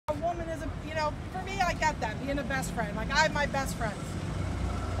I get that, being a best friend. Like, I have my best friends.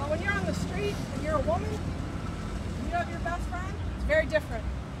 But when you're on the street and you're a woman, and you have your best friend, it's very different.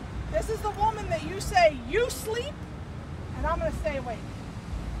 This is the woman that you say, you sleep, and I'm going to stay awake.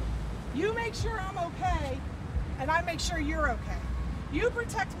 You make sure I'm okay, and I make sure you're okay. You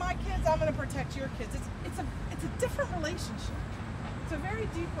protect my kids, I'm going to protect your kids. It's a different relationship. It's a very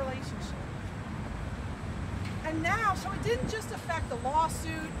deep relationship. And now, so it didn't just affect the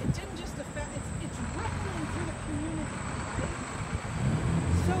lawsuit, it didn't just affect, it's rippling through the community, right?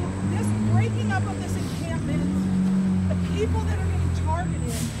 So this breaking up of this encampment, the people that are getting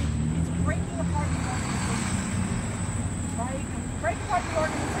targeted, it's breaking apart the organization, right? And breaking apart the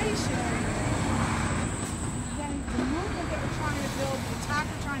organization, then the movement that we're trying to build, the attack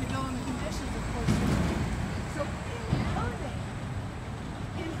we're trying to build, and the conditions, of course, so in her name,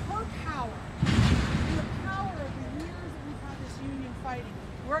 in her power, fighting,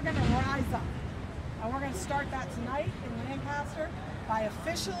 we're going to rise up, and we're going to start that tonight in Lancaster by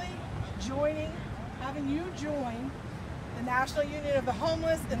officially having you join the National Union of the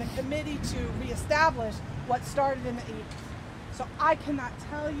Homeless and the committee to reestablish what started in the 80s. So I cannot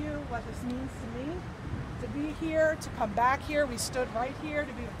tell you what this means to me, to be here, to come back here. We stood right here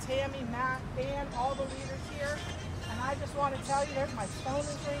to be with Tammy, Matt, Dan, all the leaders here, and I just want to tell you, there's my phone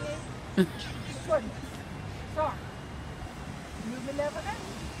is ringing. Goodness. Sorry. Movement never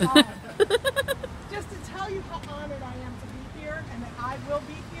ends. Just to tell you how honored I am to be here, and that I will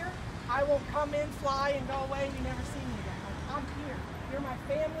be here. I won't come in, fly, and go away, and you never see me again. I'm here. You're my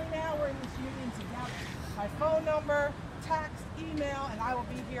family now. We're in this union together. My phone number, text, email, and I will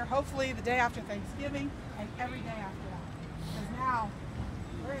be here hopefully the day after Thanksgiving and every day after that. Because now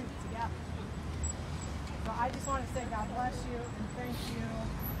we're in it together. So I just want to say God bless you and thank you.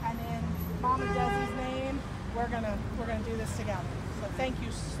 And in Mama Desie's name, we're gonna do this together. So thank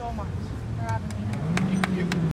you so much.